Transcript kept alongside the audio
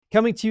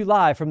Coming to you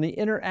live from the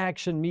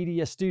Interaction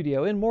Media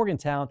Studio in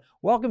Morgantown,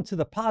 welcome to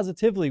the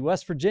Positively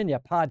West Virginia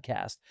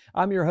podcast.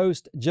 I'm your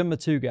host, Jim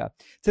Matuga.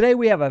 Today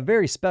we have a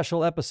very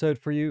special episode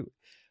for you.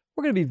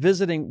 We're going to be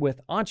visiting with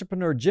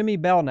entrepreneur Jimmy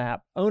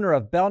Belknap, owner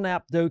of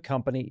Belknap Dough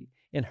Company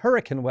in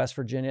Hurricane, West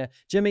Virginia.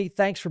 Jimmy,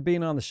 thanks for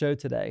being on the show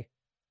today.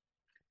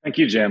 Thank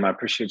you, Jim. I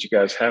appreciate you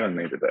guys having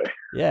me today.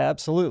 Yeah,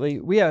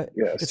 absolutely. Yes.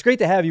 It's great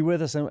to have you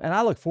with us, and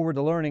I look forward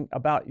to learning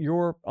about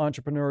your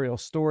entrepreneurial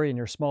story and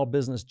your small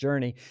business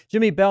journey.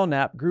 Jimmy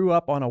Belknap grew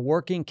up on a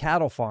working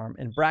cattle farm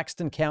in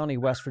Braxton County,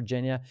 West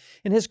Virginia,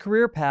 and his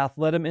career path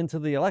led him into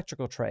the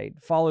electrical trade,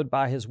 followed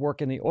by his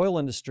work in the oil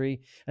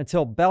industry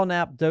until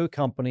Belknap Dough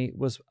Company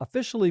was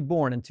officially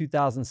born in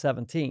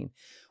 2017.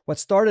 What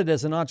started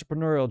as an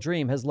entrepreneurial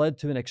dream has led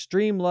to an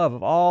extreme love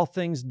of all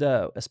things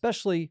dough,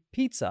 especially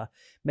pizza,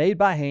 made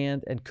by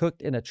hand and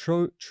cooked in a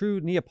true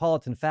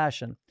Neapolitan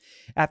fashion.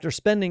 After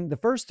spending the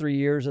first 3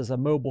 years as a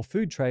mobile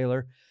food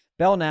trailer,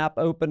 Belknap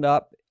opened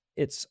up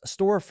its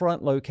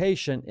storefront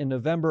location in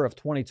November of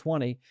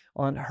 2020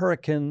 on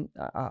Hurricane's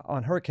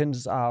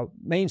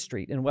Main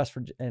Street in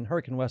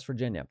Hurricane, West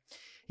Virginia.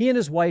 He and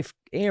his wife,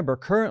 Amber,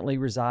 currently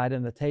reside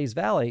in the Taze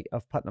Valley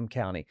of Putnam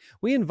County.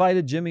 We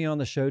invited Jimmy on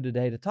the show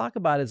today to talk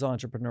about his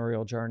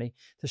entrepreneurial journey,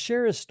 to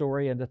share his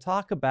story, and to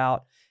talk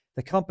about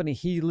the company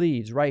he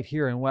leads right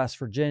here in West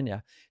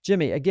Virginia.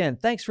 Jimmy, again,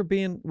 thanks for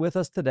being with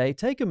us today.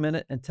 Take a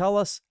minute and tell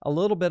us a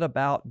little bit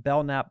about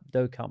Belknap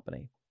Dough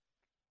Company.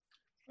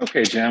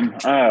 Okay, Jim.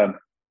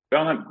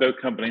 Belknap Dough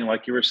Company,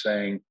 like you were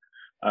saying,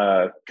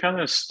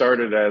 kind of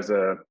started as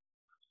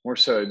more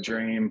so a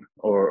dream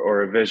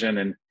or a vision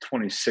in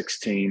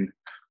 2016.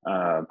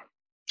 I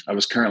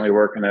was currently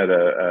working at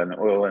an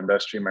oil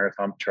industry,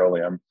 Marathon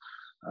Petroleum,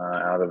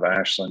 out of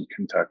Ashland,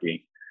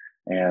 Kentucky.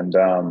 And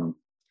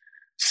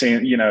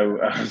seeing,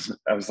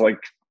 I was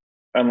like,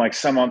 unlike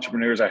some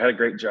entrepreneurs, I had a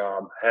great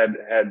job,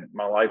 had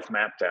my life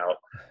mapped out,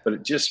 but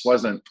it just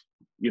wasn't,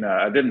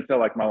 I didn't feel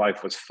like my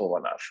life was full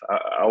enough.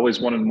 I always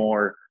wanted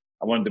more.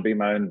 I wanted to be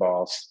my own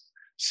boss.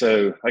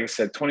 So like I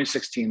said,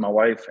 2016, my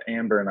wife,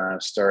 Amber, and I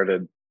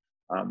started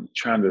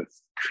trying to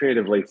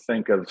creatively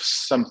think of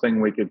something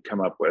we could come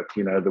up with.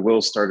 The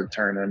wheels started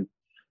turning.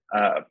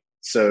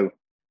 So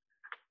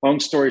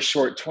long story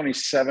short,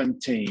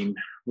 2017,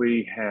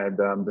 we had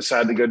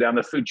decided to go down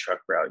the food truck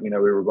route. We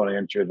were going to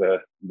enter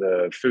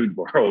the food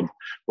world,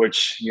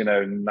 which,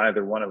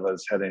 neither one of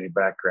us had any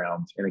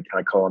background, any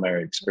kind of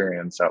culinary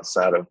experience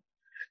outside of,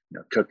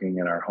 cooking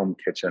in our home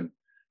kitchen.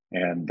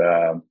 And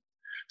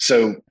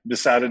so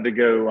decided to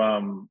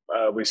go,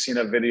 we seen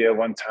a video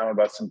one time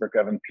about some brick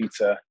oven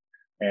pizza,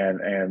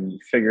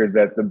 and figured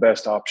that the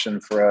best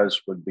option for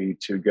us would be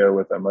to go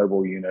with a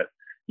mobile unit,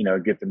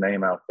 get the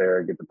name out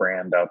there, get the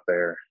brand out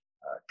there,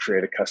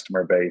 create a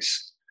customer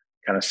base,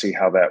 kind of see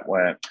how that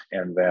went.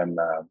 And then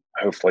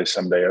hopefully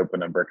someday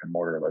open a brick and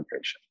mortar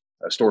location,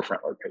 a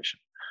storefront location.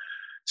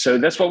 So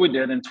that's what we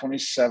did in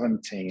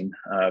 2017,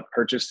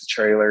 purchased the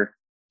trailer.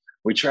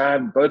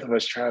 Both of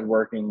us tried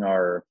working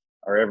our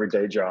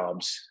everyday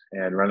jobs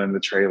and running the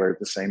trailer at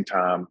the same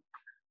time.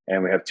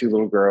 And we have 2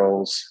 little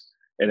girls,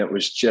 and it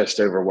was just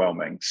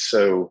overwhelming.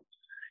 So,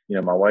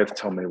 my wife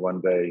told me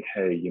one day,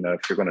 hey,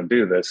 if you're going to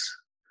do this,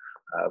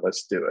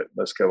 let's do it.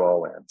 Let's go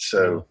all in.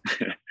 So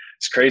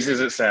as crazy as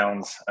it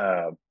sounds,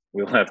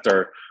 we left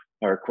our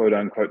quote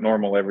unquote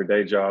normal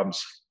everyday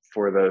jobs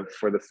for the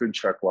food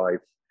truck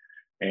life.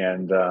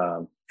 And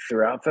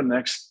throughout the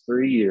next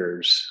 3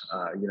 years,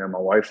 my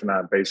wife and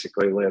I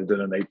basically lived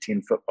in an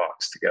 18-foot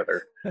box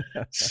together.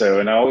 So,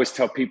 and I always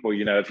tell people,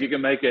 if you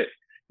can make it,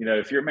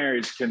 if your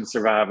marriage can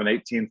survive an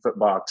 18-foot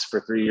box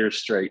for 3 years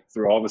straight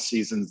through all the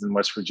seasons in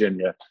West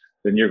Virginia,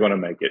 then you're going to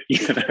make it.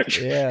 Yeah,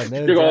 no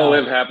you're doubt. going to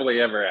live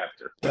happily ever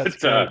after. That's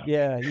great.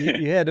 Yeah,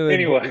 you had to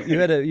anyway, you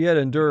had to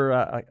endure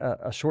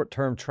a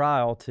short-term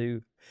trial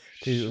to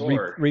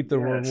sure. reap the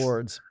Yes.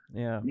 rewards.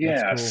 Yeah,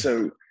 Yeah. that's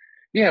cool.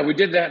 So we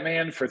did that,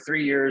 man, for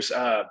 3 years.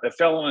 That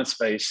fell on its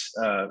face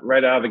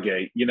right out of the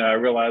gate. I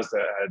realized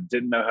that I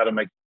didn't know how to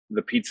make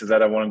the pizza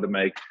that I wanted to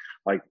make.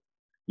 Like,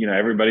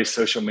 everybody's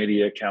social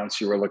media accounts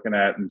you were looking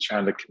at and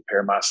trying to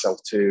compare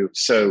myself to.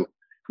 So,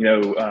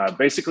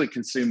 basically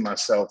consumed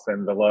myself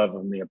in the love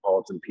of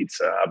Neapolitan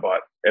pizza. I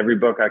bought every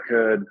book I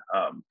could,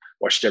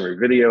 watched every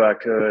video I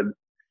could.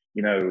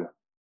 I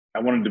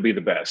wanted to be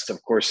the best.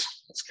 Of course,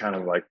 it's kind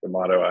of like the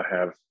motto I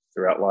have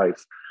throughout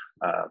life.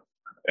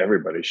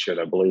 Everybody should,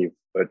 I believe.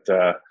 But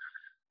taught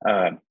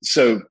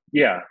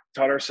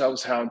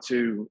ourselves how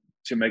to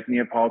make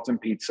Neapolitan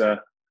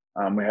pizza.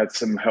 We had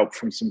some help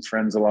from some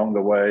friends along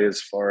the way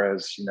as far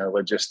as,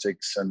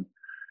 logistics and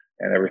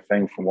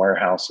everything from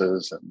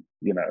warehouses and,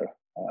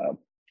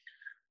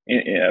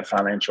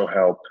 financial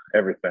help,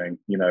 everything,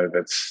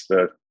 that's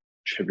the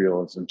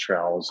tribulations and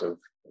trials of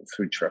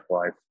food truck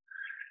life.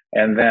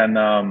 And then,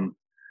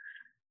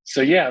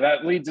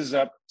 that leads us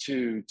up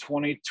to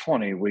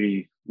 2020.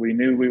 We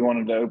knew we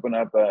wanted to open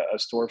up a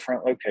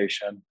storefront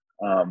location.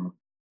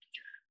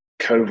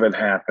 COVID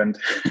happened.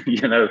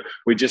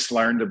 We just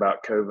learned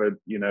about COVID,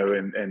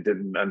 and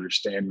didn't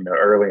understand,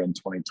 early in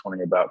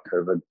 2020 about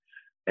COVID.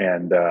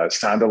 and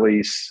signed a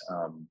lease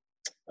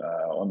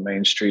on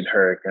Main Street.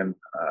 Hurricane,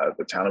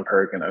 the town of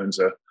Hurricane owns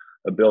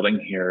a building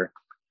here,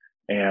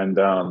 and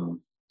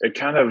it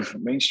kind of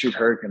Main Street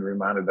Hurricane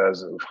reminded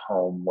us of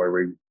home where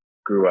we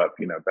grew up.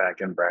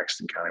 Back in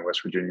Braxton County,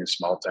 West Virginia,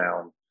 small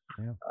town,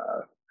 Yeah.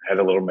 had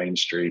a little Main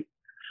Street.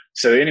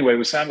 So anyway,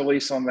 we signed a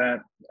lease on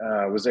that.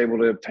 Was able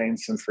to obtain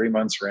some 3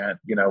 months rent.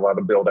 A lot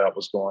of build out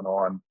was going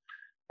on,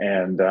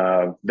 and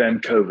then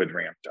COVID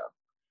ramped up.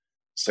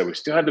 So we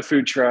still had the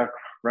food truck,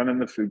 running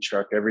the food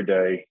truck every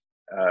day.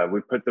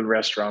 We put the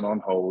restaurant on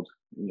hold.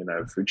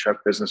 Food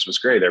truck business was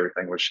great.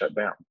 Everything was shut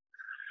down.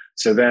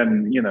 So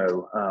then,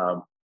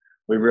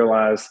 we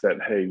realized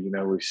that, hey,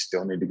 we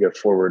still need to go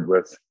forward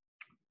with,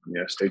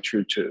 stay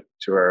true to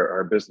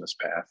our business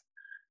path.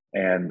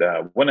 And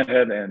went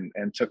ahead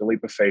and took a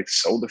leap of faith,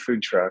 sold the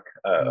food truck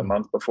a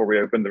month before we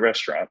opened the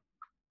restaurant,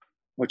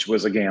 which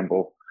was a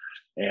gamble.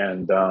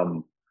 And,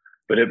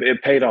 but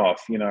it paid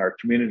off. Our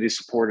community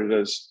supported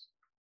us.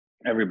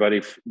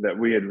 Everybody that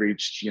we had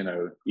reached,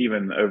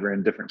 even over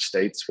in different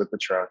states with the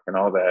truck and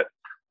all that,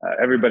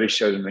 everybody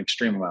showed an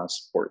extreme amount of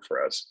support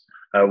for us,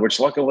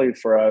 which luckily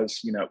for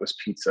us, it was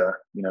pizza.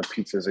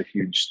 Pizza is a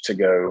huge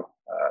to-go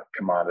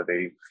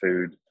commodity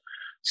food.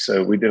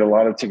 So we did a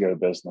lot of to-go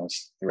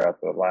business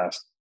throughout the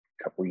last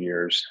couple of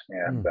years.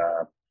 And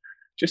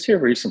just here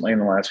recently in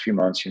the last few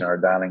months, our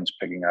dining's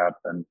picking up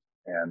and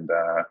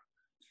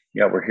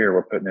yeah, we're here.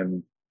 We're putting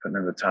in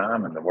the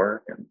time and the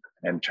work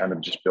and trying to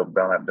just build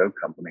Belknap Dough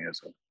Company as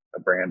a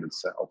brand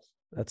itself.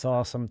 That's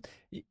awesome.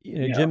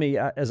 Yeah. Jimmy,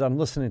 as I'm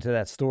listening to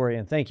that story,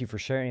 and thank you for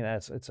sharing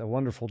that, it's a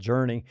wonderful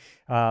journey.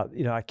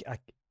 I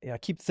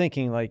keep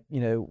thinking, like,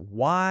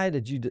 why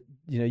did you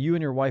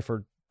and your wife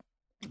are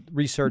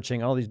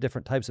researching all these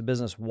different types of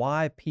business?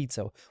 Why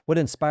pizza? What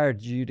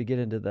inspired you to get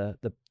into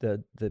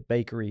the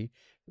bakery,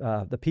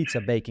 the pizza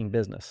baking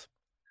business?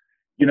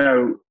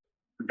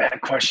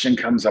 That question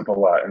comes up a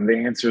lot, and the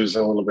answer is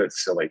a little bit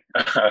silly.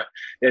 I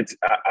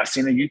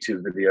seen a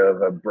YouTube video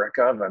of a brick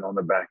oven on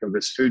the back of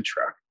this food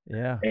truck.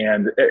 Yeah.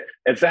 And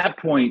at that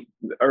point,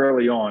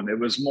 early on, it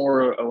was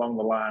more along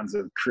the lines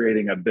of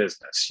creating a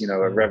business,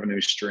 a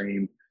revenue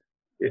stream.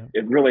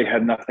 It really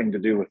had nothing to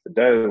do with the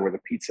dough or the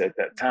pizza at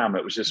that time.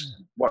 It was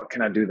just, what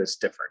can I do that's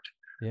different?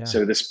 Yeah.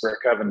 So this brick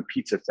oven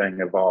pizza thing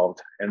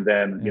evolved. And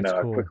then, That's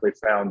I cool. quickly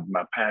found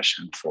my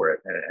passion for it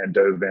and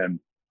dove in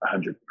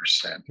 100%.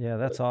 Yeah,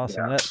 that's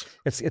awesome. Yeah.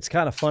 It's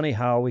kind of funny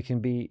how we can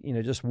be,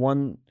 just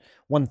one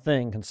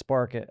thing can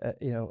spark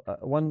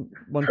one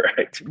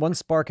Right. one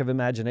spark of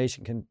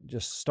imagination can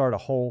just start a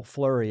whole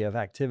flurry of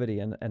activity,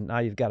 and now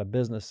you've got a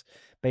business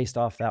based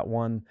off that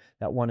one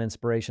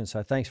inspiration.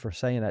 So thanks for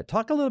saying that.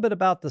 Talk a little bit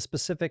about the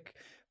specific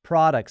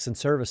products and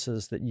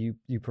services that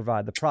you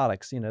provide. The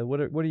products, what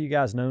are you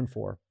guys known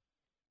for?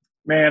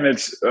 Man,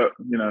 it's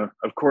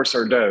of course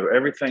our dough.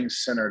 Everything's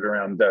centered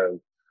around dough.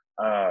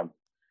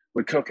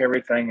 We cook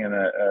everything in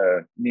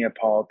a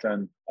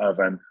Neapolitan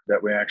oven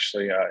that we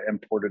actually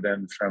imported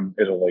in from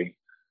Italy.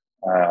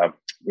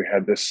 We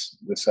had this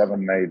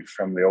oven made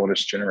from the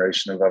oldest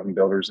generation of oven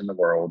builders in the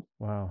world.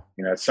 Wow.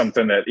 It's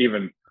something that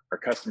even our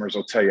customers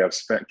will tell you. I've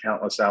spent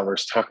countless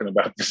hours talking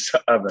about this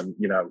oven.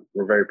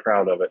 We're very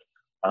proud of it.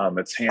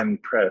 It's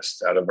hand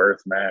pressed out of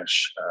earth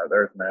mash, the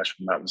earth mash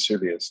from Mount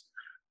Vesuvius,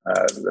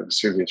 the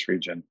Vesuvius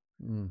region.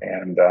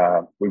 And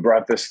we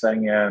brought this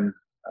thing in,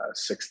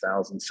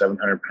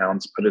 6,700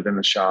 pounds, put it in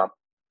the shop.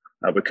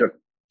 We cook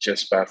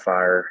just by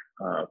fire.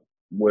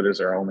 Wood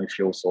is our only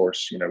fuel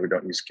source. We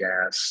don't use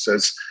gas. So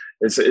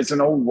it's an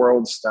old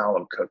world style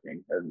of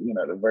cooking.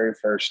 The very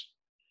first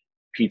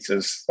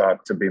pizzas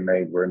thought to be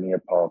made were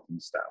Neapolitan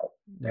style.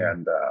 Yeah.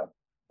 And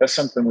that's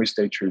something we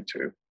stay true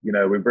to.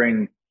 We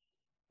bring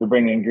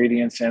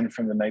ingredients in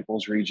from the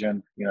Naples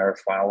region. Our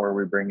flour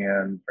we bring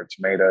in, our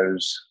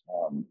tomatoes,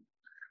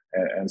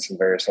 and some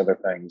various other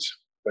things.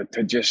 But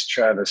to just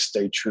try to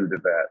stay true to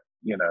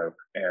that,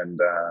 and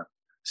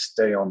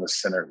stay on the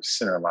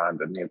center line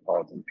to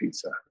Neapolitan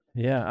pizza.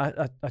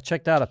 Yeah, I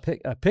checked out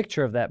a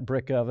picture of that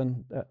brick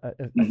oven,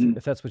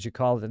 if that's what you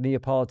call it, the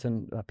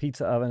Neapolitan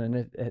pizza oven, and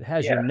it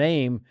has your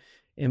name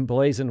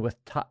emblazoned with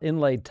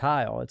inlaid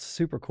tile. It's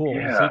super cool.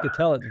 Yeah. So you could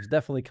tell it was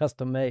definitely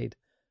custom made.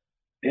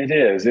 It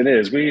is. It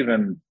is. We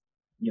even,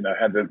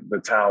 had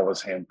the tile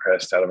was hand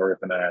pressed out of earth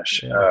and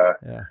ash.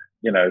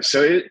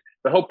 So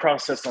the whole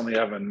process on the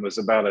oven was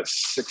about a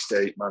 6 to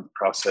 8 month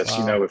process.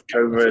 Wow. With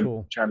COVID,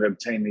 Cool. trying to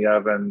obtain the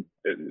oven,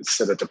 it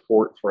sit at the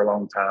port for a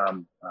long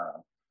time.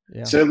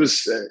 Yeah. So it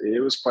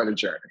was quite a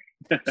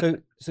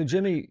journey. So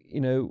Jimmy,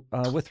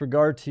 with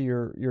regard to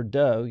your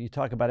dough, you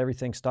talk about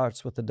everything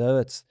starts with the dough.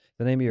 It's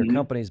the name of your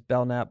company's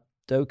Belknap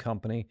Dough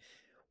Company.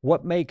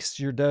 What makes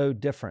your dough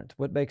different?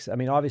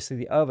 Obviously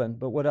the oven,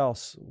 but what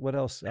else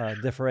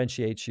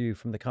differentiates you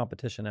from the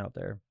competition out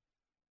there?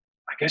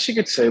 I guess you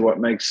could say what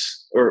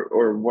makes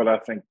or what I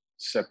think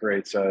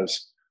separates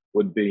us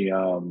would be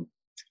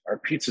our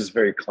pizza is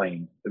very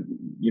clean.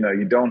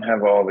 You don't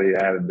have all the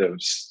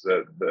additives,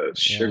 the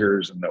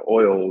sugars and the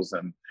oils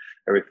and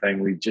everything.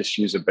 We just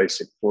use a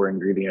basic 4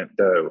 ingredient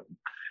dough.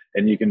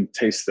 and you can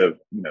taste the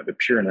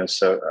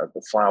pureness of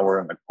the flour,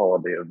 and the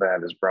quality of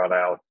that is brought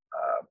out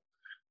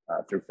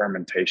through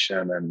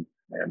fermentation and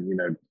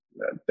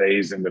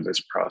days into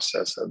this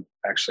process of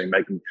actually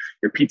making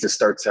your pizza.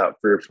 Starts out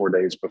 3 or 4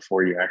 days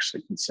before you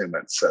actually consume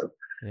it. So,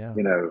 Yeah.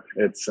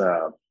 It's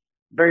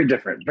very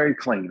different, very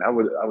clean. I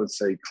would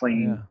say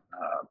clean.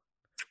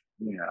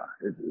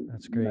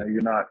 That's great.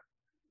 You're not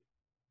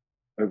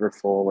over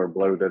full or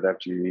bloated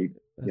after you eat.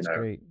 That's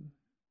great.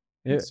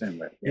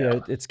 Consume it. Yeah.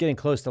 It's getting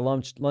close to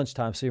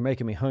lunchtime, so you're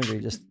making me hungry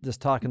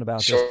just talking about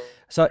this.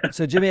 Sure.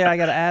 So Jimmy, I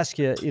got to ask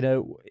you,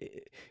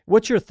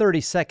 what's your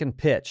 30-second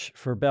pitch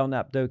for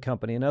Belknap Dough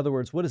Company? In other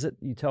words, what is it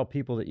you tell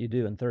people that you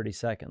do in 30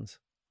 seconds?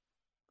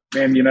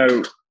 And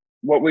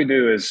what we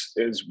do is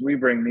we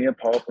bring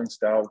Neapolitan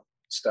style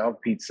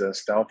pizza,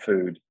 style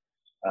food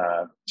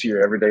to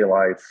your everyday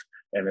life.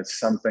 And it's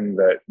something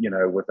that,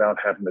 without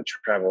having to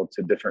travel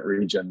to different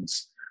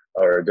regions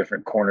or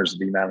different corners of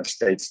the United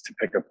States to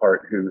pick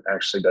apart who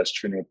actually does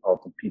true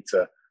Neapolitan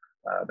pizza,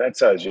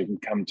 that's us. You can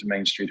come to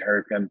Main Street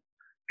Hurricane,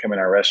 come in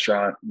our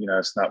restaurant.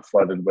 It's not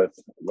flooded with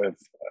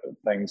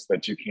things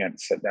that you can't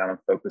sit down and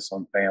focus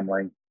on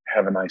family,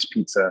 have a nice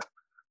pizza,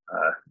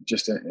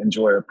 just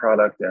enjoy a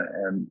product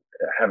and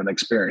have an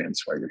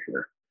experience while you're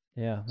here.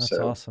 Yeah, that's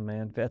awesome,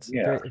 man. That's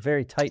a very,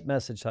 very tight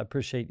message. So I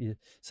appreciate you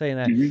saying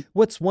that. Mm-hmm.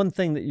 What's one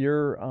thing that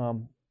you're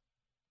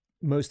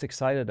most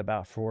excited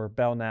about for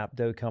Belknap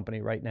Dough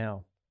Company right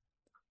now?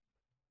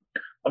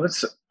 I would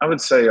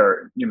say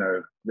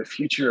the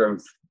future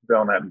of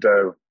Belknap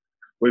Dough.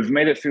 We've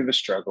made it through the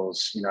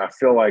struggles. I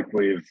feel like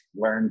we've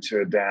learned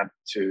to adapt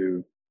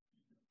to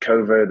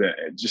COVID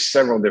and just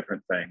several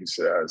different things,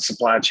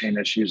 supply chain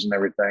issues and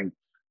everything.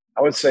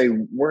 I would say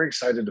we're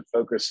excited to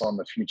focus on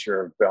the future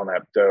of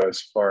Belknap Dough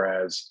as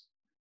far as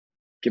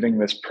getting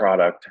this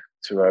product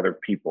to other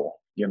people,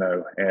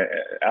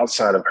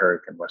 outside of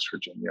Hurricane, West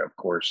Virginia, of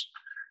course.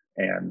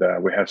 And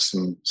we have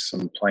some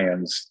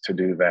plans to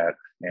do that.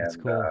 And that's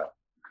cool.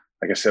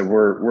 Like I said,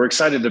 we're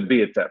excited to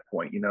be at that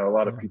point. A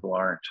lot of people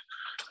aren't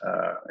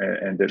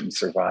and didn't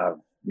survive,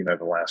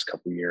 the last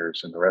couple of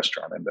years in the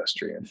restaurant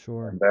industry, and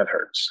that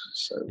hurts.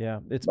 So yeah,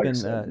 it's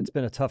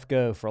been a tough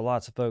go for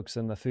lots of folks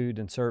in the food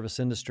and service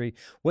industry.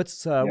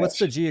 What's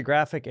the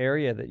geographic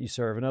area that you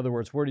serve? In other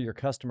words, where do your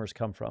customers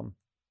come from?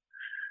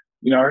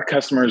 Our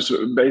customers,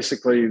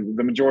 basically,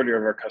 the majority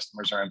of our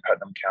customers are in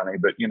Putnam County,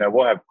 but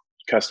we'll have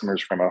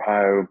customers from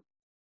Ohio,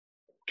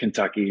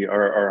 Kentucky,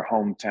 our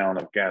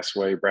hometown of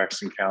Gasway,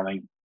 Braxton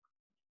County.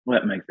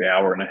 That make the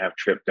hour-and-a-half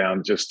trip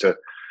down just to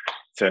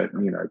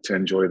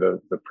enjoy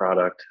the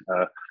product.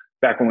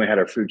 Back when we had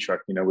our food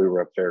truck, we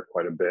were up there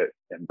quite a bit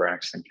in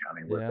Braxton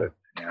County with it.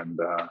 And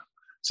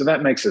so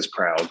that makes us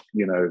proud,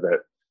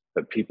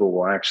 that people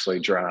will actually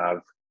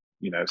drive,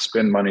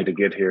 spend money to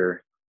get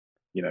here,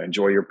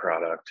 enjoy your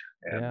product.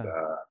 And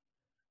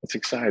it's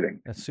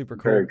exciting. That's super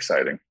cool. Very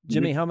exciting.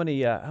 Jimmy, how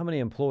many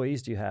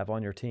employees do you have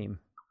on your team?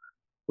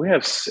 We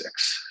have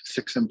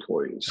six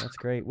employees. That's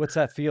great. What's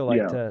that feel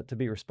like to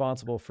be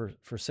responsible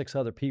for 6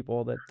 other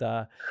people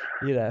that,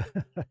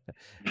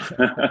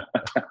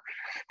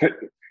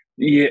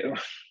 Yeah,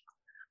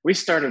 we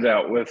started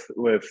out with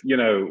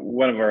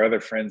one of our other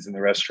friends in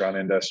the restaurant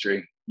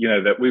industry,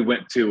 that we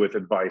went to with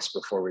advice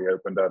before we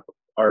opened up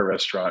our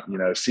restaurant,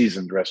 a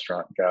seasoned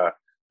restaurant guy,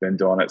 been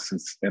doing it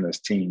since in his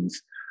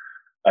teens.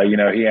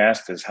 He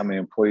asked us how many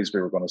employees we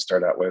were going to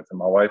start out with. And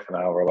my wife and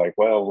I were like,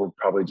 well, we're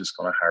probably just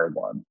going to hire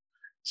one.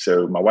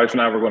 So my wife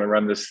and I were going to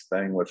run this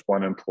thing with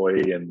one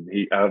employee, and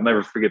I'll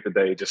never forget the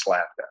day he just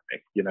laughed at me.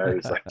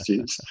 He's like,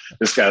 geez,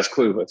 this guy's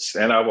clueless.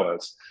 And I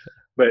was.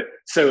 But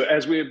so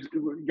as we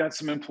got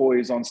some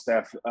employees on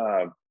staff,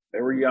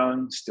 they were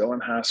young, still in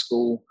high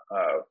school,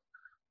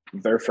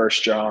 their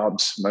first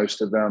jobs, most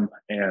of them.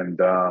 And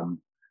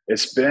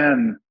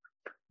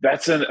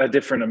that's a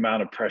different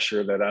amount of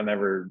pressure that I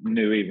never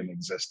knew even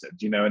existed.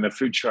 In the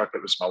food truck,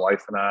 it was my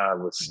wife and I,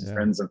 with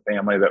friends and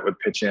family that would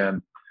pitch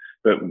in.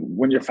 But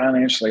when you're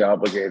financially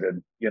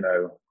obligated,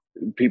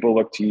 people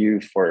look to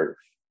you for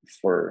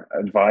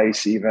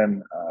advice,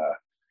 even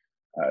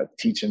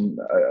teaching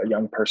a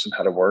young person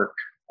how to work,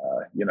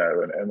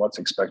 and what's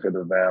expected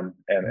of them,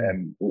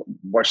 and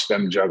watch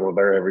them juggle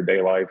their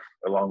everyday life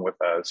along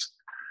with us,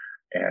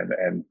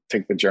 and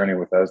take the journey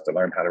with us to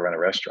learn how to run a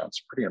restaurant.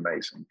 It's pretty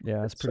amazing.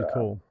 Yeah, it's pretty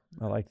cool.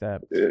 I like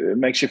that. It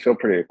makes you feel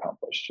pretty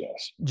accomplished.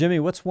 Yes. Jimmy,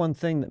 what's one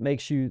thing that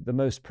makes you the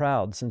most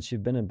proud since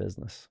you've been in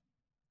business?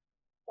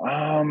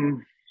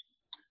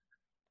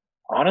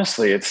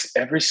 Honestly, it's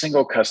every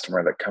single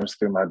customer that comes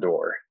through my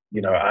door.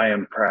 I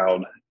am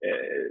proud.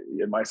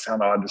 It might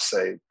sound odd to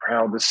say,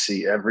 proud to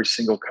see every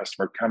single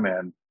customer come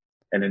in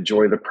and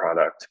enjoy the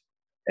product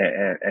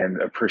and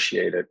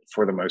appreciate it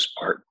for the most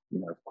part.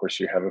 Of course,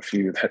 you have a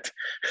few that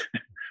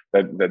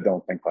that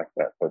don't think like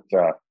that, but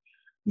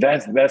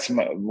that's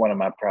one of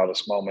my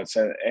proudest moments,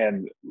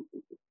 and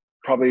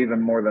probably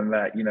even more than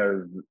that.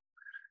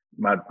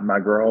 My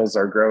girls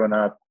are growing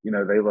up,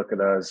 they look at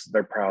us,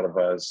 they're proud of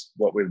us,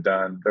 what we've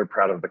done. They're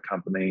proud of the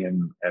company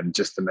and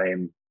just the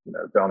name,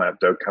 Belknap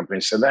Dough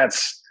Company. So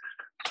that's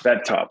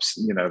that tops,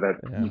 that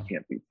Yeah. you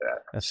can't beat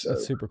that. That's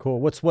super cool.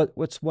 What's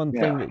one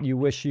thing Yeah. that you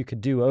wish you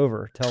could do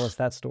over? Tell us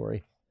that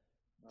story.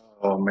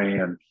 Oh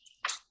man,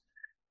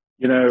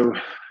 you know,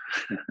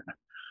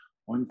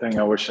 one thing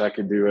I wish I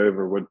could do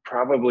over would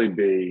probably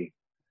be,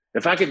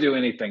 if I could do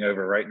anything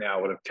over right now,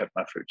 I would have kept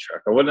my food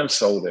truck. I wouldn't have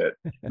sold it,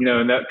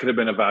 and that could have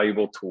been a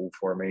valuable tool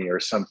for me or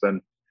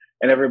something.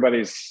 And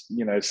everybody's,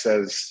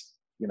 says,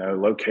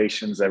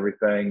 locations,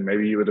 everything.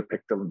 Maybe you would have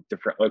picked a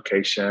different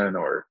location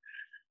or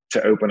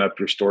to open up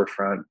your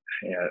storefront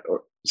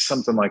or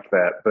something like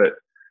that. But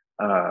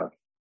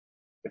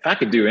if I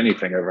could do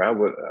anything over, I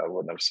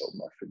wouldn't have sold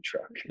my food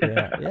truck.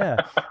 Yeah.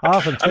 I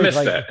often I think miss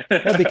like that.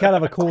 that'd be kind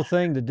of a cool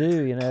thing to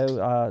do,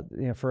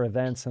 for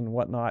events and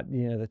whatnot.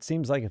 That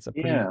seems like it's a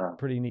Yeah.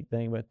 pretty neat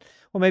thing. But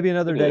well, maybe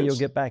another It day you'll is.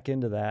 get back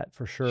into that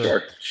for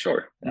sure.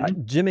 Sure.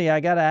 Mhm. Jimmy, I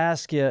got to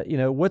ask you,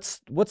 what's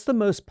the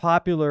most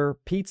popular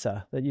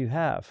pizza that you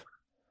have?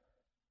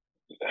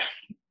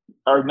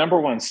 Our number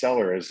one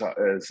seller is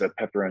a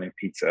pepperoni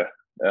pizza,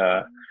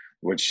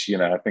 which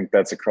I think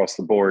that's across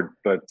the board.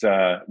 But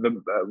the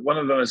one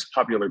of the most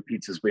popular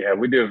pizzas we have,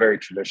 we do a very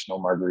traditional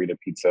margarita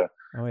pizza.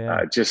 Oh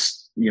yeah.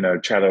 Just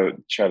try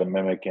to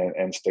mimic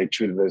and stay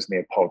true to those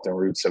Neapolitan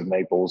roots of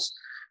Naples.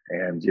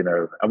 And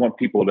I want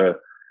people that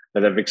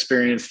have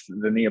experienced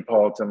the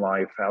Neapolitan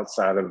life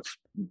outside of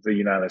the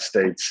United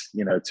States,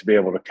 to be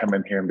able to come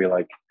in here and be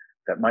like,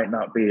 that might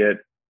not be it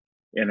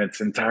in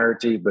its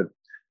entirety, but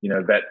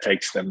that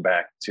takes them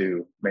back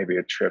to maybe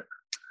a trip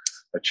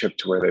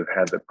to where they've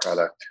had the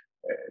product,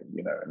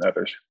 in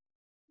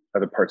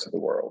other parts of the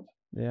world.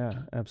 Yeah,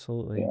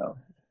 absolutely.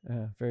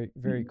 Yeah.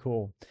 Very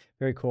cool.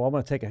 Very cool. I'm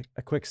going to take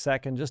a quick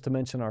second just to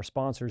mention our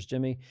sponsors,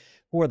 Jimmy,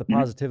 who are the Mhm.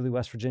 Positively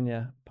West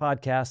Virginia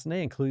podcast, and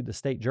they include the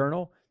State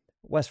Journal,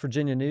 West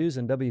Virginia News,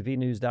 and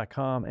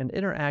WVNews.com, and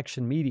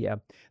Interaction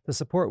Media. The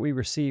support we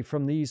receive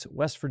from these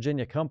West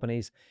Virginia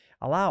companies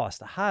allow us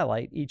to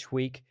highlight each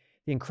week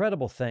the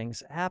incredible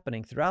things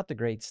happening throughout the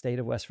great state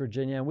of West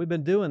Virginia. And we've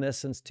been doing this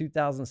since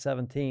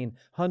 2017,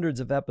 hundreds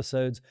of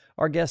episodes.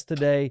 Our guest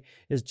today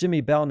is Jimmy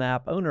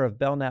Belknap, owner of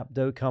Belknap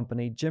Dough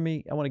Company.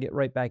 Jimmy, I want to get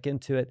right back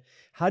into it.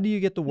 How do you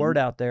get the word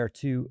out there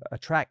to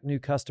attract new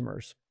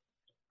customers?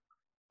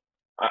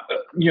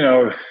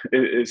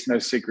 It's no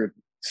secret.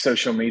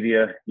 Social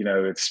media,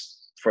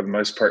 it's for the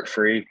most part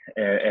free,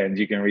 and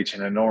you can reach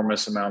an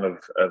enormous amount of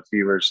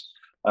viewers,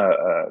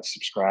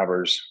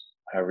 subscribers,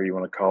 however you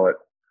want to call it.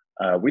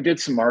 We did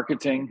some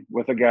marketing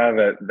with a guy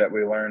that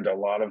we learned a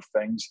lot of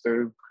things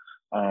through.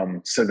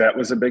 So that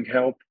was a big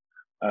help.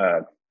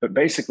 But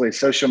basically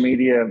social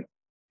media,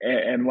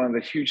 and one of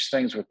the huge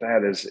things with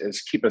that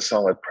is keep a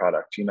solid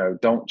product.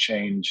 Don't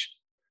change,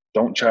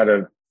 don't try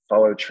to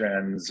follow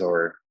trends,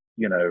 or,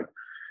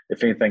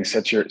 if anything,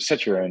 set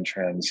your own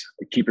trends.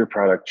 Keep your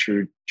product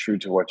true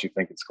to what you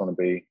think it's going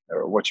to be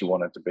or what you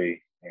want it to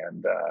be.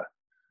 And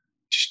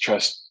just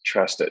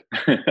trust it,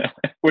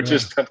 which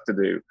is tough to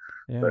do.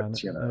 Yeah,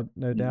 But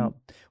no doubt.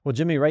 Well,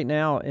 Jimmy, right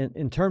now,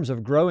 in terms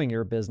of growing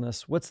your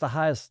business, what's the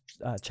highest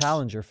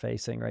challenge you're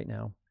facing right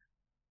now?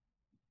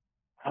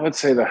 I would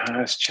say the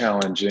highest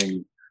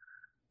challenging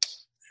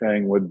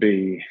thing would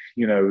be,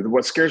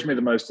 what scares me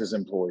the most is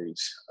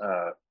employees.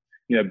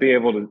 Be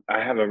able to.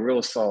 I have a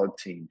real solid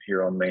team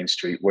here on Main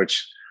Street,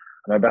 which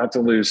I'm about to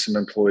lose some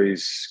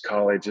employees.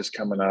 College is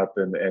coming up,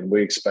 and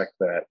we expect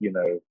that. You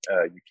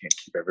can't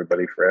keep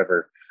everybody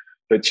forever,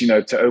 but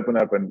to open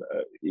up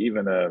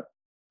even a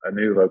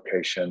new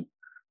location,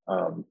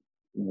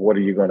 what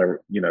are you going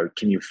to,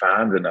 can you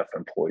find enough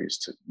employees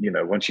to,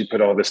 once you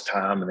put all this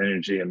time and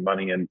energy and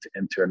money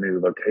into a new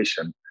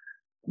location,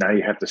 now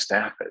you have to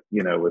staff it,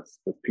 with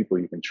people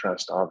you can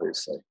trust,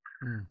 obviously.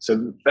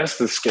 So that's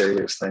the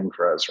scariest thing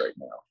for us right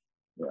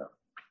now.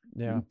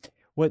 Yeah.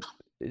 What,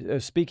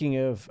 speaking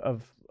of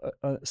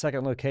a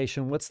second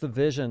location, what's the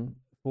vision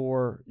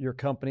for your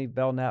company,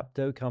 Belknap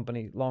Dough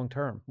Company, long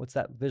term? What's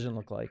that vision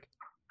look like?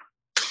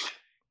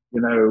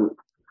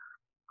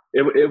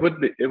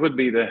 It would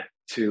be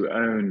to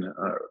own,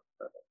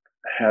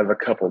 have a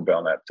couple of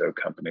Belknap Dough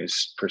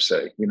companies per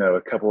se.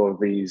 A couple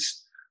of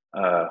these.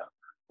 My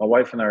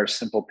wife and I are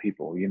simple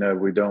people.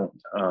 We don't.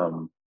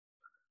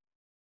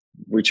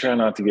 We try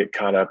not to get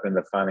caught up in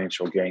the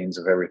financial gains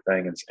of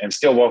everything, and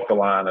still walk the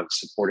line of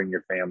supporting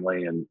your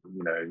family. And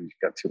you've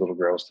got 2 little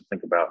girls to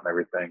think about and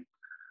everything.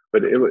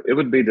 But it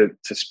would be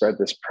to spread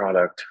this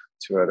product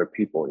to other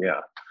people.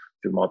 Yeah,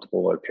 through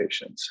multiple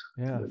locations.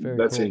 Yeah, very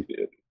That's cool.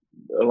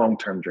 A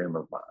long-term dream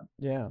of mine.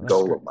 Yeah,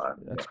 Goal great. of mine.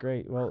 That's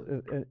great. Well,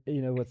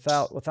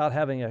 without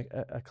having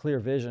a clear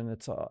vision,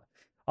 it's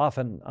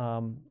often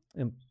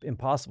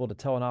impossible to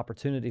tell an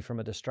opportunity from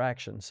a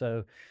distraction.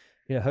 So,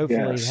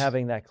 hopefully Yes.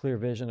 having that clear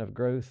vision of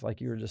growth,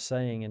 like you were just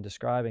saying and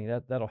describing,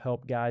 that'll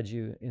help guide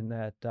you in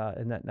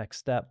that next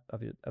step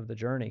of the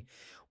journey.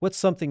 What's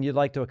something you'd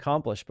like to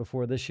accomplish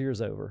before this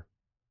year's over?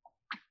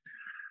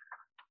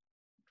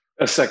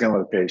 A second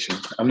location.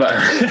 I'm not.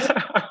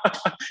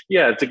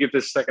 Yeah, to get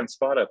this second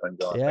spot up and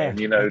going, Yeah.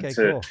 man. Okay,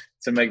 cool.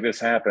 To make this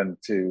happen.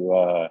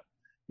 To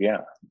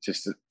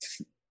just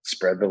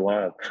spread the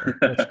love.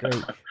 That's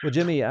great. Well,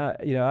 Jimmy,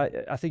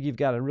 I think you've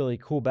got a really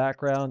cool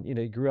background.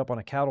 You grew up on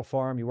a cattle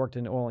farm. You worked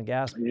in the oil and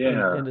gas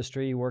Yeah.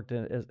 industry. You worked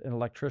in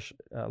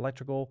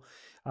electrical.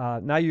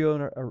 Now you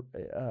own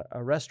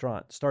a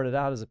restaurant. Started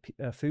out as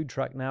a food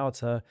truck. Now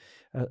it's a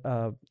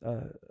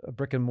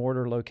brick and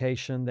mortar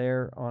location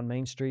there on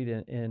Main Street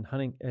in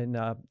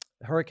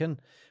Hurricane,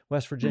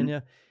 West Mhm.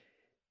 Virginia.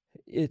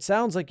 It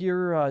sounds like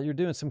you're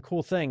doing some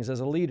cool things as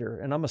a leader,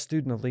 and I'm a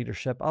student of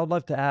leadership. I would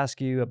love to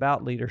ask you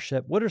about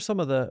leadership. What are some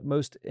of the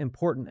most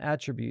important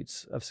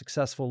attributes of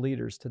successful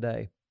leaders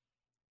today?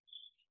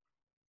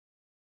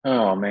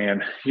 Oh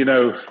man,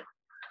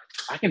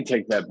 I can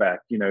take that back.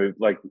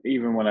 Like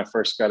even when I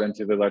first got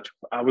into the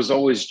electrical, I was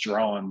always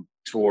drawn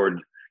toward,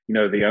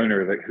 the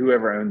owner, that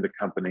whoever owned the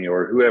company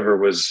or whoever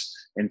was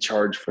in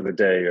charge for the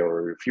day,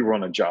 or if you were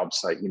on a job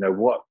site,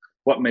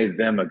 what made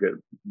them a good,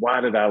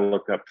 why did I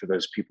look up to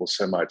those people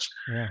so much?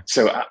 Yeah,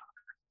 So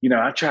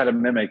I try to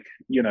mimic,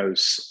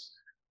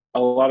 a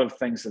lot of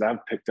things that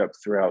I've picked up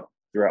throughout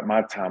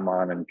my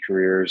timeline and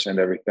careers and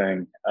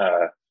everything.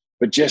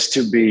 But just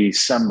to be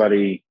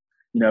somebody,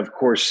 of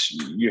course,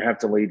 you have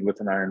to lead with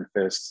an iron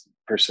fist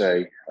per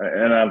se,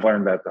 and I've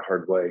learned that the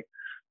hard way.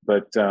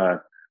 But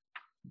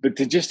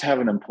to just have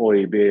an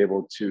employee be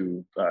able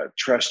to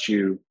trust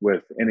you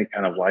with any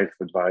kind of life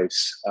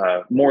advice,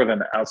 more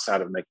than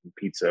outside of making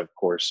pizza, of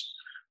course.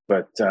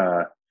 But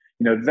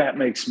that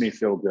makes me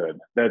feel good.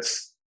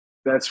 That's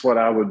what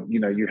I would.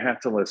 You have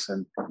to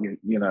listen.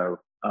 You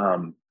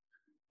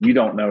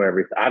don't know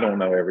everything. I don't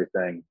know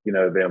everything.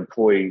 The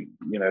employee,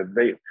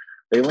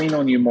 they lean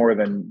on you more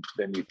than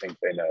you think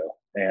they know,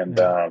 and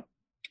yeah,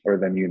 or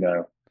than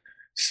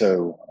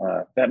So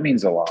that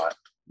means a lot.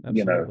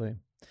 absolutely.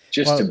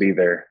 Just to Well, be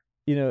there.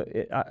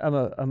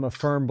 I'm a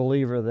firm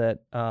believer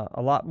that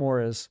a lot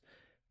more is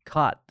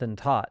caught than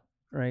taught,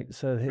 right?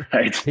 So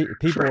Right.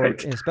 people are,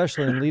 Right.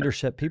 especially in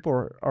leadership, people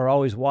are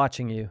always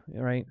watching you,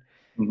 right?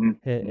 Hmm.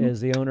 Hmm. As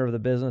the owner of the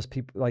business,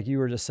 people like you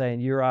were just saying,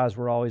 your eyes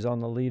were always on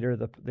the leader,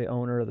 the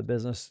owner of the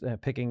business,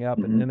 picking up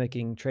and Hmm.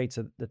 mimicking traits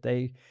that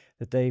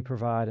they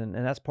provide, and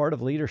that's part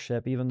of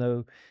leadership. Even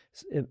though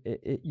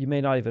you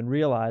may not even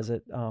realize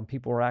it,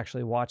 people are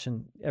actually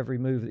watching every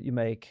move that you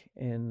make,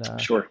 and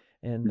Sure.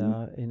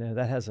 Hmm.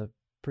 that has a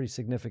pretty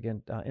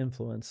significant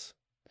influence,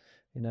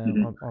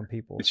 Hmm. on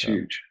people. It's So,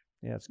 huge.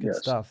 yeah, it's good Yes.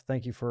 stuff.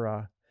 Thank you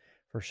for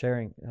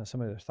sharing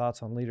some of your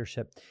thoughts on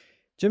leadership.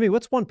 Jimmy,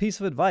 what's one piece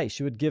of advice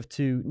you would give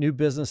to new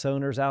business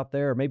owners out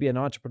there, or maybe an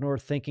entrepreneur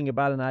thinking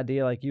about an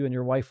idea like you and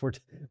your wife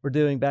were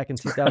doing back in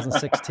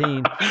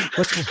 2016?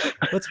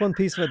 What's one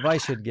piece of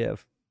advice you'd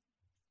give?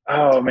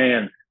 Oh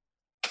man,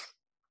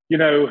 you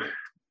know,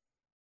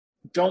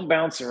 don't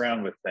bounce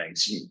around with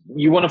things.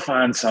 You want to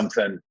find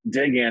something,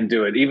 dig in,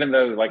 do it. Even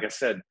though, like I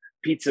said,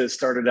 pizza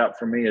started out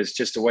for me as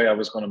just a way I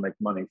was going to make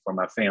money for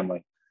my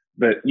family.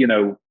 But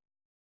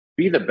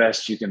be the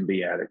best you can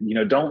be at it.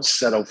 Don't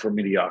settle for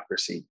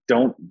mediocrity.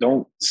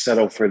 Don't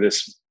settle for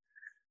this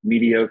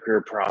mediocre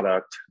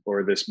product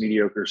or this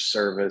mediocre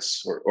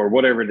service or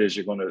whatever it is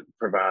you're going to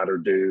provide or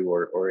do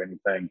or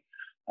anything.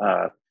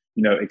 Uh,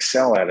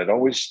 excel at it.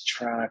 Always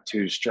try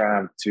to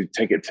strive to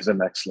take it to the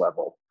next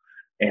level,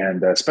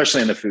 and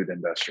especially in the food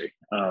industry.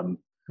 Hmm.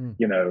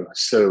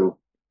 So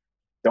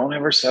don't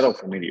ever settle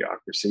for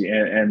mediocrity.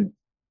 And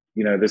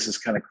this is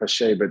kind of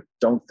cliche, but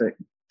don't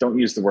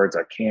use the words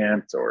 "I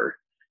can't" or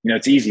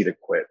it's easy to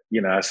quit.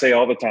 I say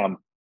all the time,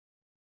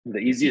 the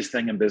easiest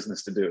thing in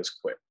business to do is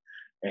quit.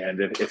 And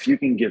if you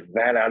can get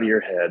that out of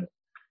your head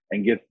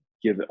and give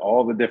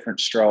all the different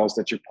straws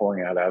that you're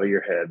pulling out of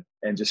your head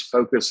and just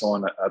focus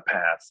on a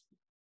path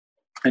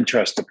and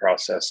trust the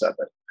process of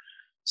it.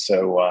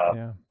 So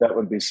Yeah, that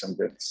would be some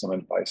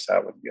advice I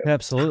would give.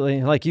 absolutely.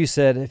 And like you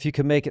said, if you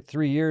can make it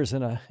 3 years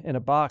in a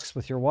box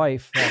with your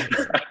wife,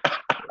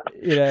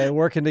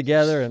 working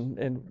together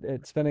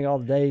and spending all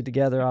the day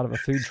together out of a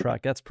food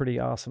truck, that's pretty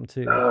awesome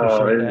too. I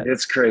Oh, appreciate that.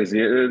 it's crazy.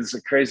 It's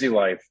a crazy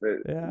life.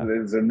 Yeah.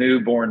 There's a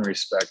newborn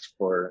respect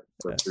for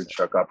Uh, food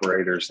truck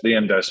operators, the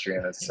industry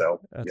in itself.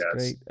 That's Yes.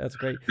 great. That's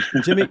great.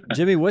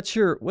 Jimmy, what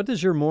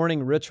does your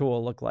morning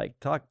ritual look like?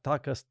 Talk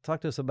to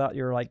us about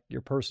your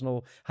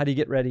personal, how do you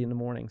get ready in the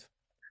mornings?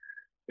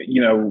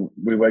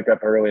 We wake up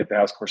early at the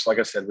house. Of course, like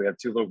I said, we have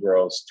two little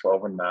girls,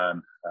 12 and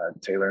 9,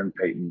 Taylor and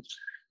Peyton.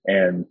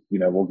 And,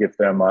 we'll get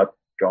them up,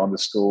 gone to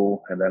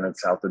school, and then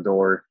it's out the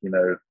door.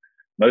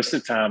 Most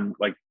of the time,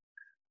 like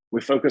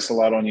we focus a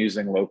lot on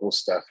using local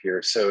stuff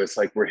here. So it's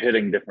like we're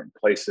hitting different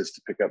places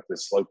to pick up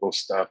this local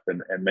stuff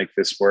and make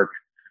this work.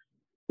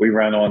 We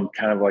run on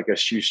kind of like a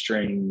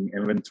shoestring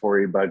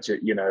inventory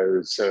budget,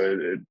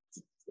 so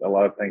a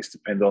lot of things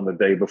depend on the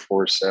day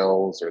before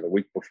sales or the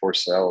week before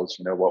sales,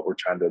 what we're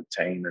trying to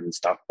obtain and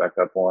stock back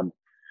up on.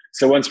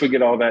 So once we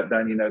get all that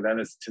done, then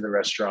it's to the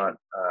restaurant.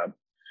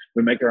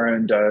 We make our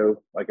own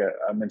dough. Like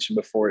I mentioned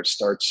before, it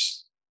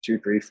starts 2,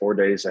 3, 4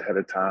 days ahead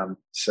of time.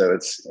 So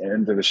it's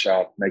into the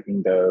shop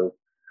making dough,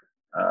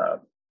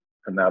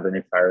 putting out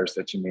any fires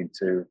that you need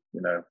to,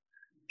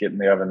 getting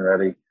the oven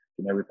ready,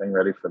 getting everything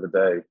ready for the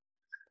day.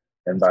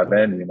 And That's by cool.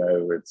 then,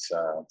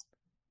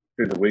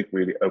 through the week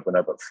we open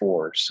up at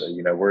 4. So,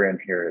 we're in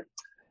here at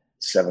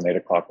 7, 8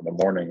 o'clock in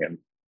the morning, and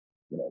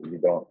you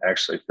don't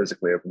actually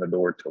physically open the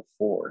door till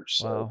 4.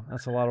 So Wow,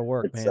 that's a lot of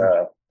work, it's man.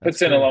 That's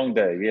puts in a cool. long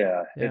day.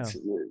 Yeah.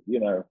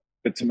 Yeah.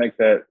 But to make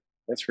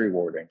that's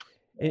rewarding.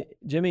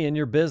 Jimmy, in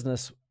your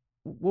business,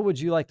 what would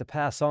you like to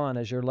pass on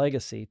as your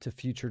legacy to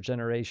future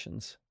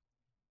generations?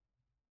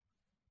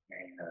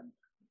 And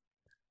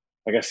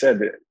like I said,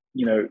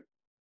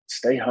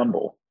 stay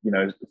humble,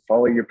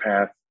 follow your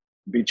path,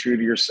 be true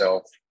to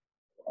yourself,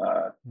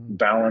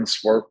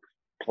 balance work,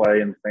 play,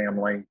 and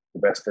family the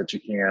best that you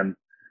can.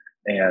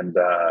 And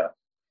to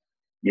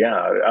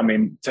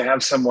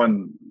have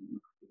someone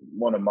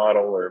want to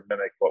model or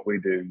mimic what we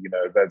do,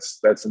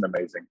 that's an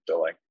amazing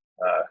feeling,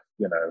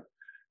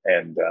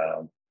 and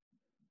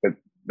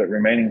but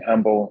remaining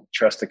humble,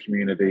 trust the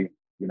community,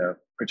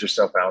 put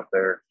yourself out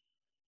there,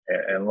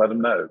 and let them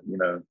know,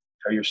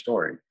 tell your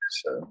story.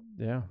 So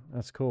yeah,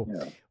 that's cool.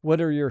 What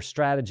are your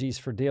strategies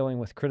for dealing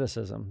with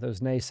criticism,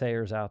 those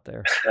naysayers out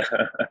there?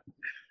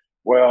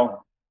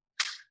 Well,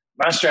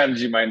 my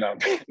strategy might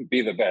not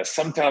be the best.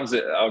 Sometimes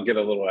I'll get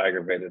a little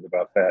aggravated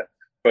about that,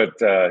 but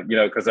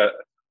because I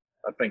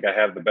think I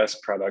have the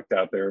best product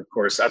out there. Of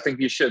course, I think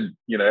you should.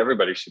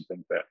 Everybody should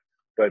think that,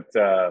 but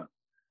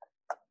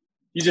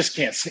you just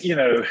can't.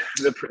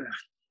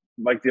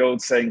 Like the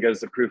old saying goes,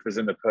 the proof is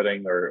in the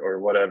pudding, or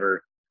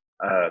whatever.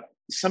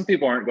 Some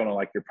people aren't going to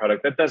like your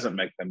product. That doesn't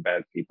make them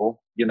bad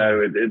people.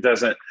 It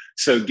doesn't.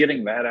 So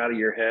getting that out of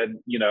your head,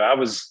 I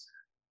was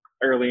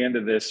early into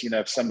this,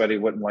 if somebody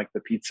wouldn't like the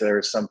pizza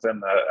or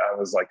something, I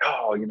was like,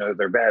 oh,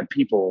 they're bad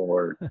people,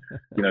 or,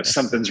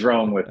 something's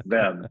wrong with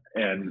them.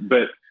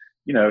 But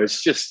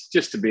it's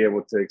just to be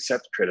able to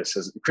accept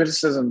criticism.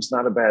 Criticism's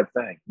not a bad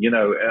thing, and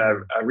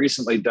I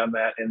recently done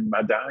that in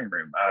my dining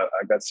room.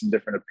 I got some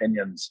different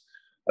opinions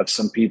of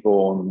some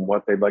people and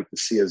what they'd like to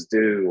see us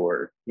do,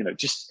 or,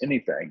 just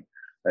anything,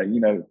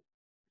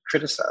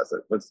 criticize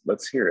it.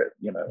 Let's hear it,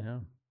 Yeah.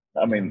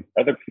 I mean,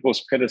 other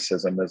people's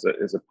criticism is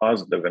a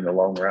positive in the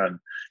long run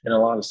in a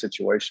lot of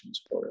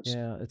situations for us.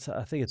 Yeah,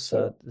 I think it's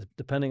So,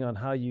 depending on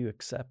how you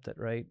accept it,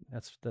 right?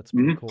 That's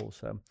pretty cool.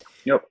 So,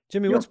 yep,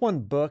 Jimmy, yep. what's one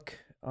book,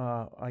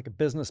 like a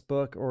business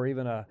book or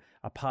even a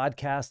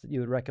podcast that you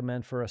would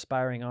recommend for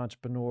aspiring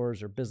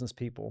entrepreneurs or business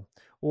people?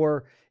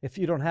 Or if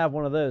you don't have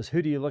one of those,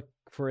 who do you look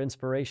for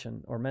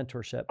inspiration or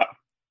mentorship?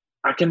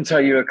 I can tell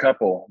you a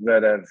couple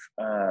that have,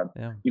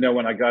 Yeah.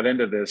 when I got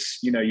into this,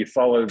 you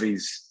follow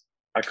these,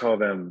 I call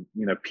them,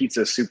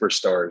 pizza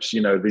superstars,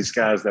 these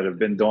guys that have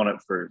been doing it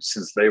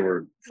since they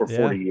were for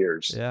 40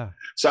 years. Yeah.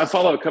 So I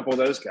follow a couple of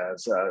those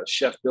guys.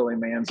 Chef Billy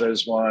Manzo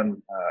is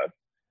one.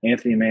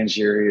 Anthony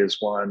Mangieri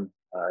is one.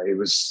 He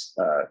was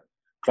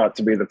thought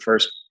to be the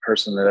first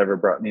person that ever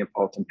brought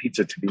Neapolitan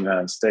pizza to the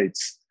United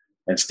States,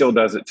 and still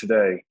does it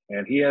today.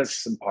 And he has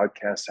some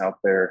podcasts out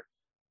there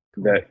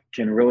that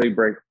can really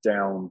break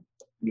down,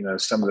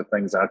 some of the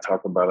things I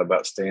talk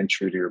about staying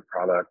true to your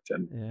product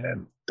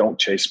and don't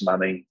chase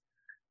money,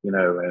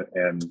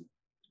 and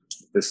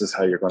this is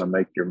how you're going to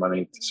make your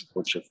money to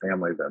support your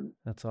family. Then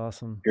that's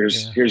awesome.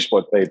 Here's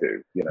what they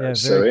do,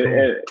 so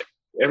cool.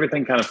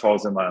 Everything kind of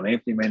falls in line.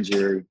 Anthony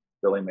Mangieri,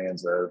 Billy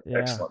Manzo,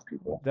 excellent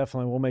people.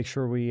 Definitely. We'll make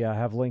sure we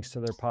have links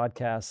to their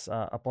podcasts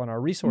up on our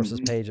resources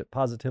page at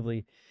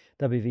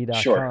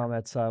positivelywv.com. Sure.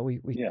 That's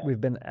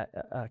we've been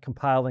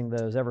compiling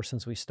those ever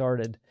since we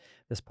started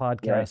this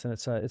podcast, and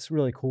it's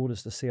really cool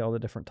just to see all the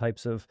different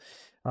types of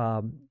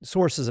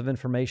sources of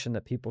information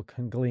that people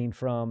can glean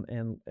from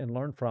and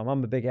learn from.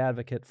 I'm a big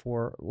advocate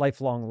for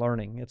lifelong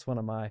learning. It's one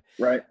of my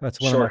that's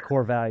one of my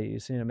core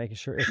values. Making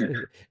sure if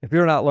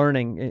you're not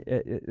learning,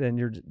 then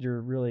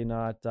you're really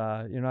not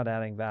you're not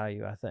adding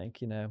value, I think.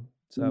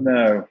 So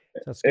no,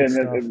 that's good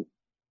stuff.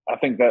 I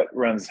think that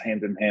runs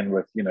hand in hand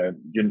with you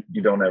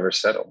don't ever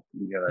settle.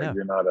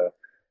 You're not going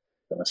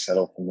to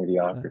settle for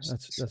mediocrity.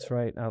 That's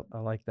right. I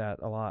like that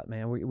a lot,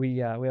 man. We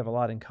have a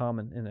lot in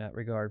common in that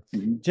regard.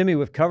 Jimmy,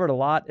 we've covered a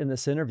lot in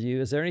this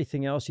interview. Is there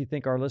anything else you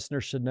think our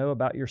listeners should know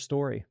about your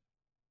story?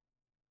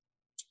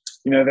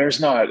 There's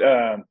not.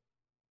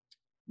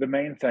 The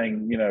main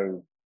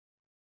thing,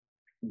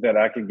 that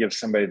I could give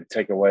somebody to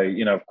take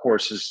away, of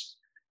course, is,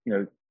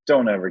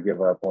 don't ever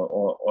give up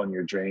on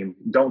your dream.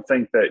 Don't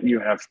think that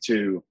you have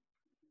to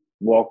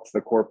walk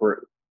the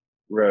corporate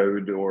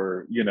road,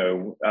 or,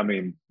 if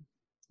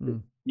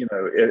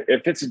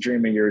it's a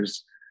dream of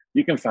yours,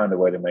 you can find a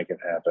way to make it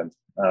happen.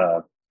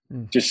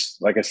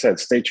 Just like I said,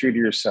 stay true to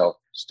yourself,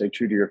 stay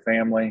true to your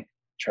family,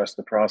 trust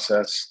the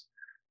process,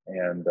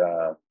 and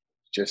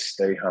just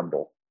stay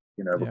humble,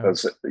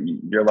 because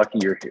you're lucky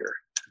you're here.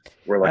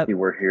 We're lucky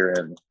we're here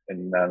in the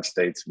United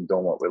States and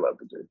doing what we love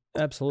to do.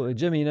 Absolutely.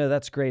 Jimmy,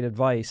 that's great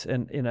advice.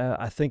 And,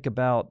 I think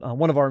about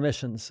one of our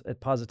missions at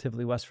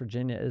Positively West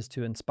Virginia is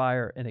to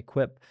inspire and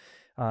equip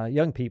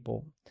young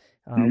people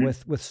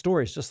with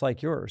stories just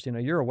like yours.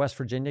 You're a West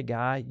Virginia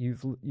guy. You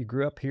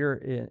grew up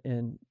here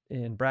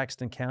in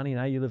Braxton County.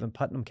 Now you live in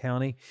Putnam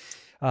County.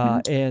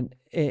 And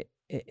to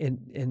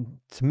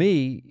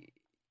me,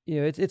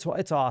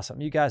 it's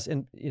awesome. You guys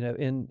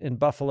in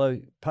Buffalo,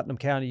 Putnam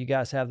County, you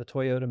guys have the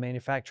Toyota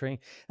manufacturing.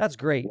 That's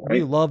great.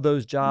 We Right. love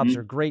those jobs. Hmm.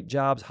 They're great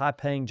jobs, high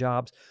paying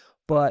jobs.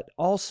 But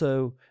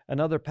also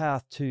another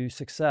path to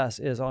success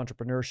is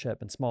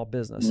entrepreneurship and small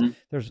business. Hmm.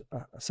 There's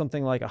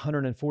something like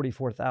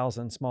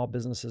 144,000 small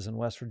businesses in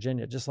West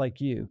Virginia, just like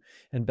you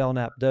and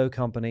Belknap Dough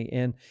Company.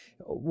 And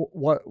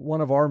what one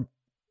of our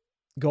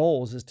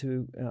goals is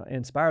to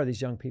inspire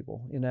these young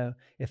people.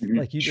 If Hmm.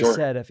 like you just Sure.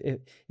 said,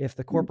 if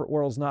the corporate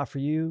world's not for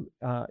you,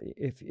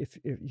 if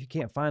you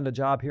can't find a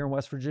job here in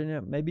West Virginia,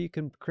 maybe you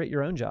can create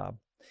your own job.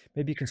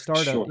 Maybe you can start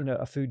Sure.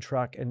 a food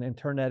truck and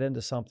turn that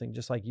into something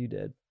just like you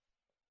did.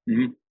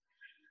 Hmm.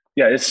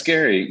 Yeah, it's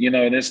scary, and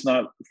it's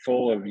not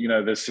full of,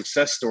 the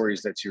success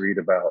stories that you read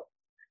about.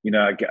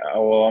 I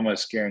will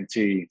almost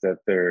guarantee that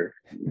there,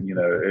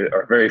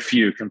 are very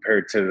few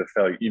compared to the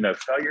failure.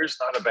 Failure is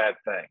not a bad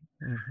thing.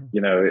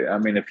 Hmm. I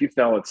mean, if you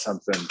fail at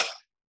something,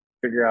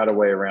 figure out a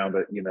way around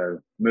it,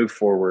 move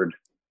forward.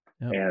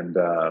 Yep. And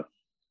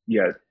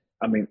yeah,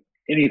 I mean,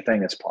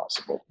 anything is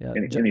possible. Yeah.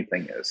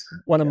 Anything is.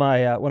 One of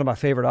my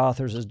favorite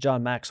authors is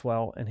John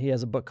Maxwell, and he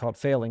has a book called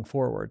Failing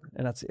Forward,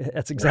 and that's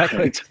exactly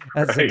Right.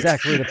 that's Right.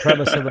 exactly the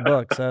premise of the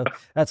book. So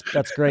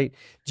that's great,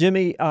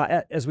 Jimmy.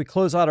 As we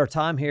close out our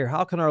time here,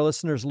 how can our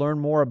listeners learn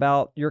more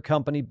about your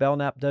company,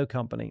 Belknap Dough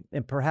Company,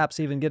 and perhaps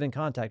even get in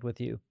contact with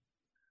you?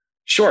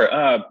 Sure.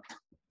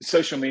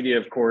 Social media,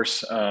 of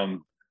course.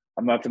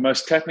 I'm not the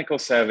most technical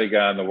savvy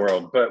guy in the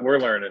world, but we're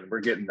learning.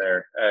 We're getting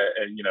there,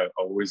 and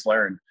always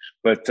learn.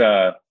 But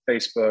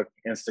Facebook,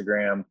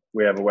 Instagram,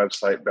 we have a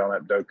website,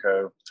 Belknap Dough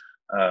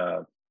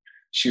Co.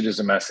 Shoot us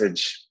a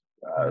message.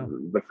 Yeah.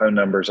 The phone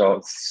number is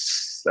all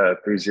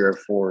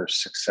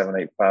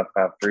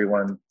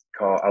 304-678-5531.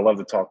 Call. I love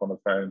to talk on the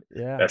phone.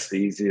 Yeah. That's the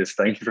easiest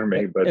thing for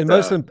me. But And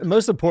most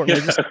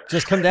importantly,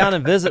 just come down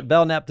and visit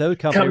Belknap Dough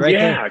Company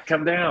there.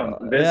 Come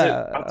down, visit.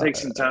 Yeah, I'll take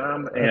some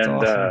time that's and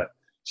awesome.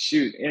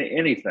 shoot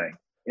anything.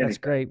 That's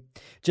great.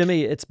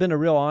 Jimmy, it's been a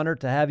real honor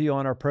to have you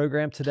on our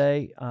program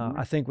today. Mhm.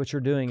 I think what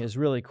you're doing is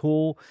really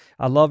cool.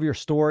 I love your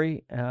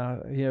story,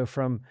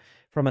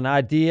 from an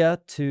idea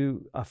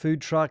to a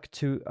food truck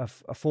to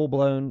a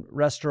full-blown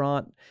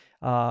restaurant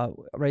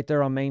right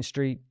there on Main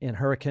Street in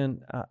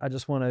Hurricane. I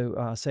just want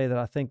to say that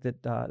I think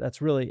that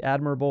that's really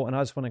admirable, and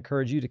I just want to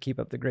encourage you to keep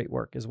up the great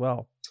work as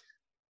well.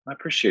 I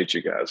appreciate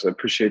you guys. I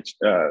appreciate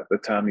the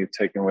time you've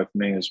taken with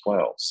me as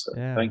well. So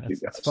Yeah, thank you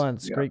it's guys. fun.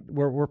 It's Yeah. great.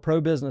 We're pro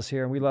business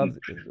here, and we love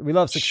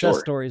success Sure.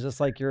 stories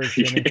just like yours,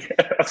 Jimmy.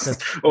 Yes.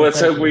 So Well,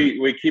 let's thank hope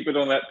you. we keep it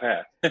on that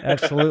path.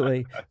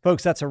 Absolutely.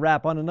 Folks, that's a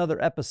wrap on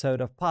another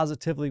episode of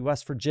Positively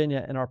West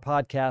Virginia in our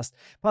podcast.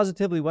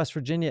 Positively West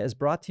Virginia is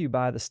brought to you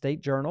by the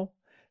State Journal,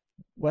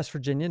 West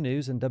Virginia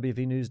News, and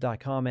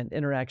WVNews.com, and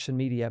Interaction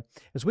Media,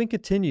 as we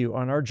continue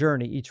on our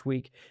journey each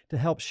week to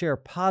help share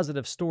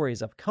positive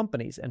stories of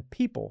companies and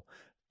people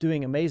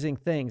doing amazing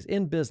things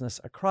in business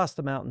across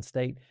the Mountain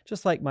State,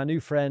 just like my new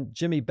friend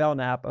Jimmy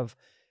Belknap of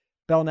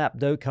Belknap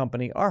Dough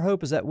Company. Our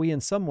hope is that we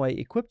in some way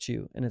equipped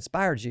you and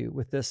inspired you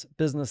with this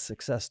business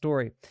success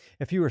story.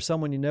 If you or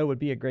someone you know would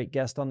be a great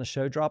guest on the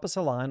show, drop us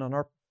a line on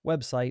our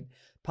website,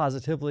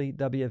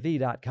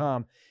 positivelywv.com.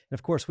 And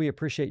of course, we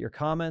appreciate your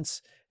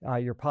comments,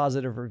 your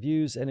positive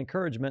reviews, and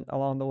encouragement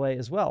along the way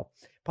as well.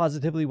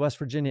 Positively West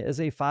Virginia is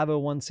a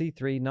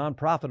 501c3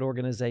 nonprofit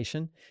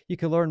organization. You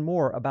can learn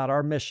more about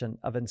our mission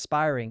of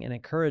inspiring and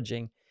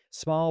encouraging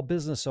small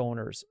business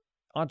owners,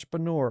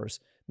 entrepreneurs,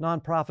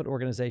 nonprofit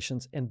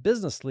organizations, and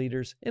business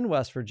leaders in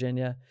West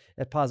Virginia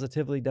at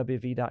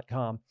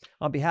positivelywv.com.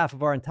 On behalf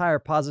of our entire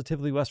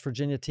Positively West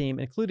Virginia team,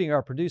 including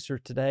our producer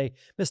today,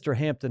 Mr.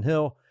 Hampton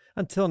Hill,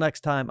 until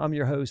next time, I'm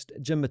your host,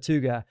 Jim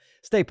Matuga.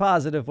 Stay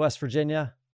positive, West Virginia.